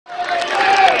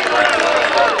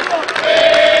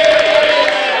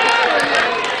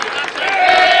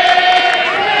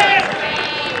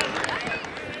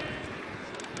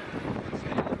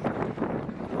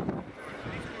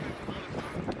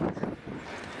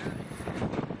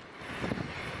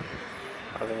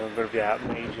I'm going to be out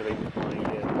majorly with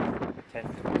my tent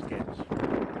for these games.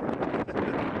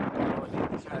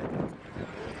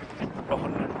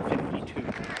 152.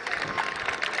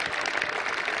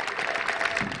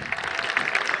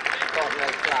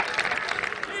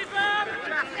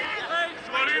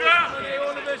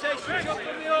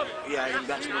 Yeah,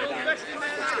 that's more down.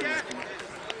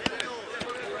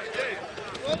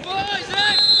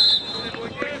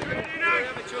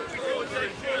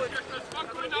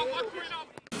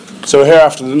 So we're here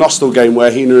after the Nostell game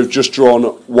where Heanor have just drawn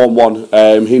 1-1.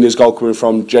 Heanor's goal coming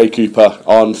from Jay Cooper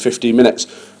on 15 minutes.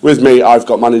 With me, I've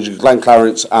got manager Glenn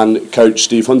Clarence and coach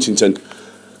Steve Huntington.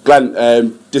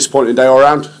 Glenn, disappointing day all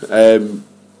round.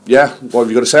 Yeah, what have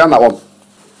you got to say on that one?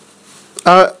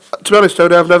 To be honest,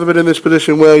 Tony, I've never been in this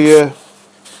position where you're,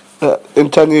 in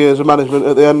 10 years of management,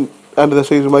 at the end of the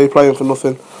season where you're playing for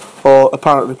nothing, or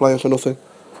apparently playing for nothing.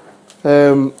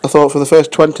 I thought for the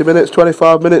first 20 minutes,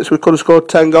 25 minutes, we could have scored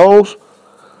 10 goals.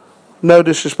 No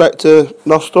disrespect to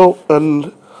Nostell,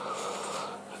 and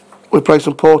we played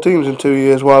some poor teams in 2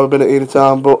 years while we've been at Heanor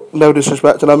Town, but no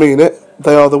disrespect, and I mean it,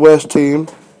 they are the worst team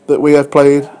that we have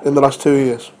played in the last 2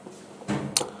 years.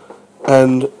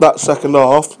 And that second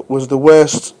half was the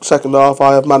worst second half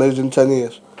I have managed in 10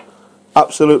 years.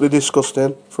 Absolutely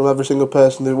disgusting from every single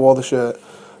person who wore the shirt.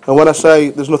 And when I say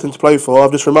there's nothing to play for,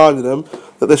 I've just reminded them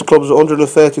that this club's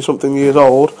 130 something years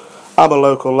old. I'm a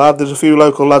local lad, there's a few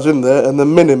local lads in there, and the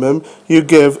minimum you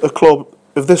give a club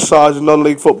of this size in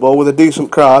non-league football with a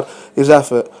decent crowd is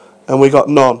effort. And we got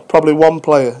none. Probably one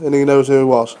player, and he knows who he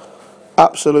was.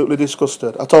 Absolutely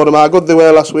disgusted. I told him how good they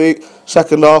were last week.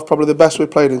 Second half, probably the best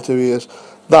we've played in 2 years.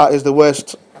 That is the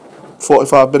worst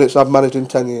 45 minutes I've managed in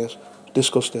 10 years.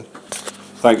 Disgusting.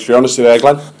 Thanks for your honesty there,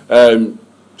 Glenn.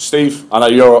 Steve, I know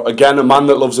you're again a man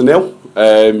that loves a nil.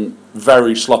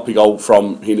 Very sloppy goal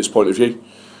from Heanor's point of view.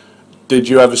 Did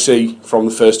you ever see, from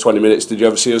the first 20 minutes, did you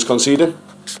ever see us conceding?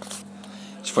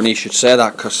 It's funny you should say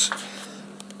that, because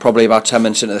probably about 10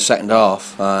 minutes into the second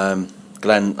half,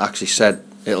 Glenn actually said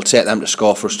it'll take them to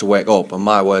score for us to wake up, and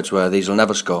my words were these will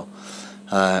never score.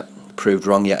 Proved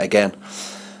wrong yet again.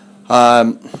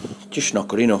 Just not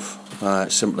good enough.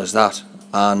 Simple as that.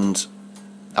 And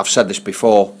I've said this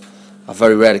before, I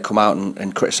very rarely come out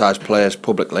and criticise players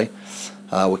publicly.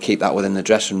 We keep that within the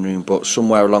dressing room, but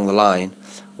somewhere along the line,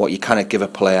 what you kind of give a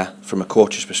player from a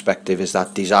coach's perspective is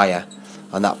that desire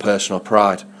and that personal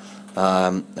pride.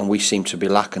 And we seem to be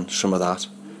lacking some of that.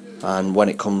 And when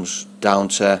it comes down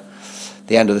to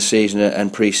the end of the season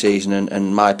and pre-season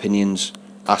and my opinions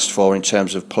asked for in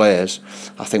terms of players,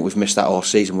 I think we've missed that all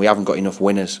season. We haven't got enough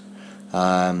winners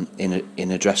in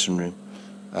a dressing room,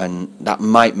 and that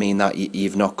might mean that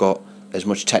you've not got as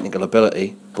much technical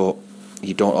ability, but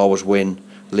you don't always win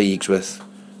leagues with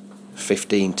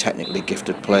 15 technically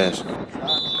gifted players.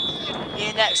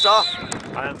 You next off.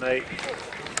 I am, mate.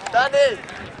 Danny.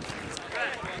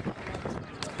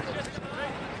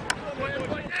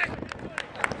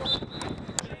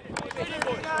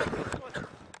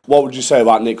 What would you say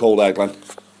about Nick Hall there, Glenn?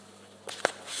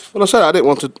 Well, I said I didn't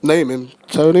want to name him,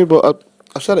 Tony, but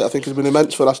I said it. I think he's been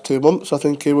immense for the last 2 months. I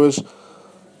think he was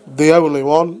the only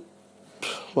one.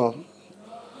 Well,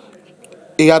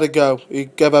 he had a go. He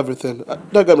gave everything.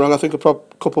 Don't get me wrong, I think a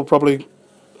couple probably,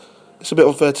 it's a bit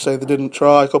unfair to say they didn't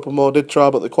try. A couple more did try,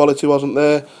 but the quality wasn't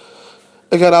there.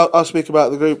 Again, I'll speak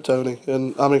about the group, Tony,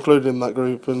 and I'm included in that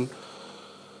group, and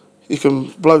you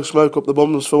can blow smoke up the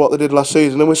bums for what they did last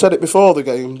season. And we said it before the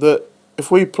game that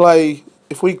if we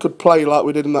could play like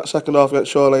we did in that second half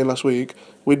against Shore Lane last week,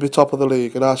 we'd be top of the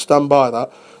league, and I stand by that.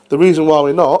 The reason why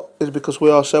we're not is because we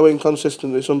are so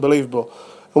inconsistent, it's unbelievable.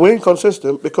 And we're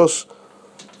inconsistent because,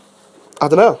 I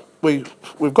don't know,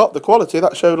 we've got the quality,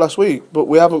 that showed last week, but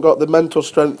we haven't got the mental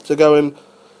strength to go and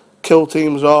kill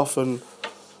teams off. And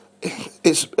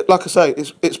it's, like I say,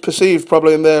 it's perceived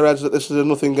probably in their heads that this is a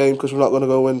nothing game because we're not going to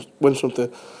go win something.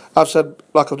 I've said,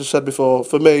 like I've just said before,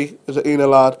 for me, as a Heanor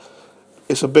lad,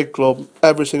 it's a big club.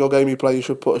 Every single game you play, you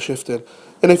should put a shift in.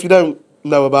 And if you don't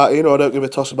know about Heanor, or don't give a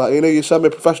toss about Heanor, you're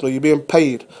semi-professional, you're being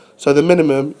paid. So the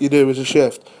minimum you do is a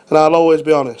shift. And I'll always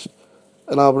be honest,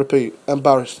 and I'll repeat,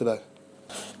 embarrassed today.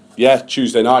 Yeah,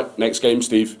 Tuesday night, next game,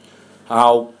 Steve.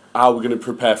 How are we going to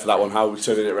prepare for that one? How are we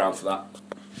turning it around for that?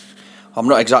 I'm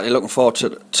not exactly looking forward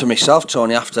to myself,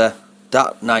 Tony, after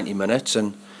that 90 minutes.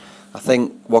 And I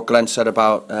think what Glenn said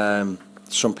about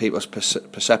some people's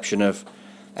perception of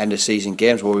end-of-season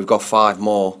games, well, we've got 5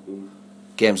 more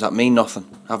games that mean nothing,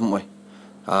 haven't we?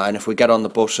 And if we get on the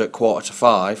bus at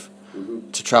 4:45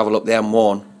 to travel up the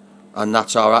M1, and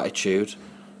that's our attitude,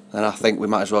 then I think we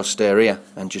might as well stay here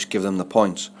and just give them the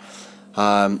points.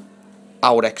 I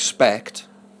would expect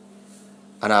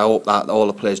and I hope that all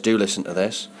the players do listen to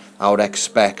this, I would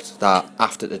expect that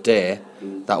after today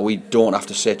that we don't have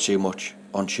to say too much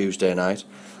on Tuesday night,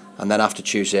 and then after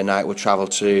Tuesday night we'll travel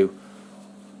to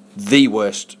the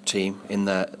worst team in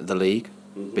the league,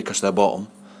 because they're bottom,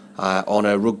 on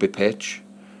a rugby pitch,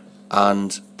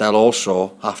 and they'll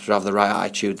also have to have the right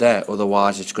attitude there,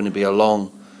 otherwise it's going to be a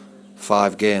long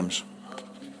 5 games.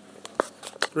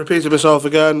 Repeating myself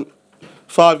again,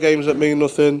 5 games that mean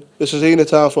nothing. This is Heanor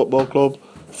Town Football Club,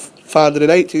 founded in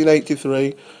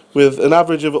 1883, with an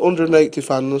average of 180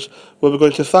 fans, where we're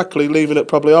going to Thackley, leaving at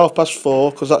probably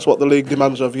 4:30, because that's what the league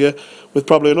demands of you, with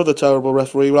probably another terrible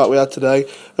referee like we had today,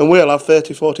 and we'll have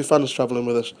 30-40 fans travelling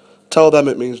with us. Tell them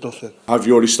it means nothing. Have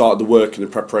you already started the work and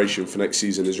the preparation for next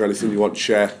season? Is there anything you want to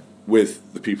share with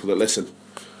the people that listen?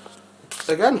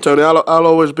 Again, Tony, I'll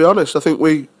always be honest. I think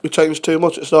we changed too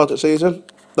much at the start of the season.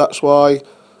 That's why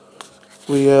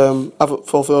we haven't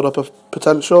fulfilled our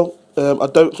potential. I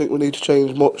don't think we need to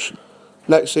change much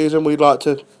next season. We'd like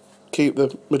to keep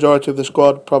the majority of the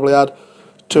squad, probably add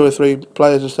 2 or 3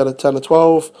 players instead of 10 or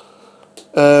 12.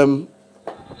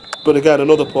 But again,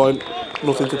 another point,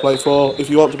 nothing to play for. If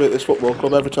you want to be at this football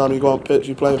club, every time you go on pitch,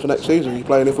 you're playing for next season. You're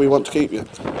playing if we want to keep you.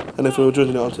 And if we were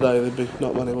judging it on today, there'd be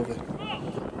not many, would there?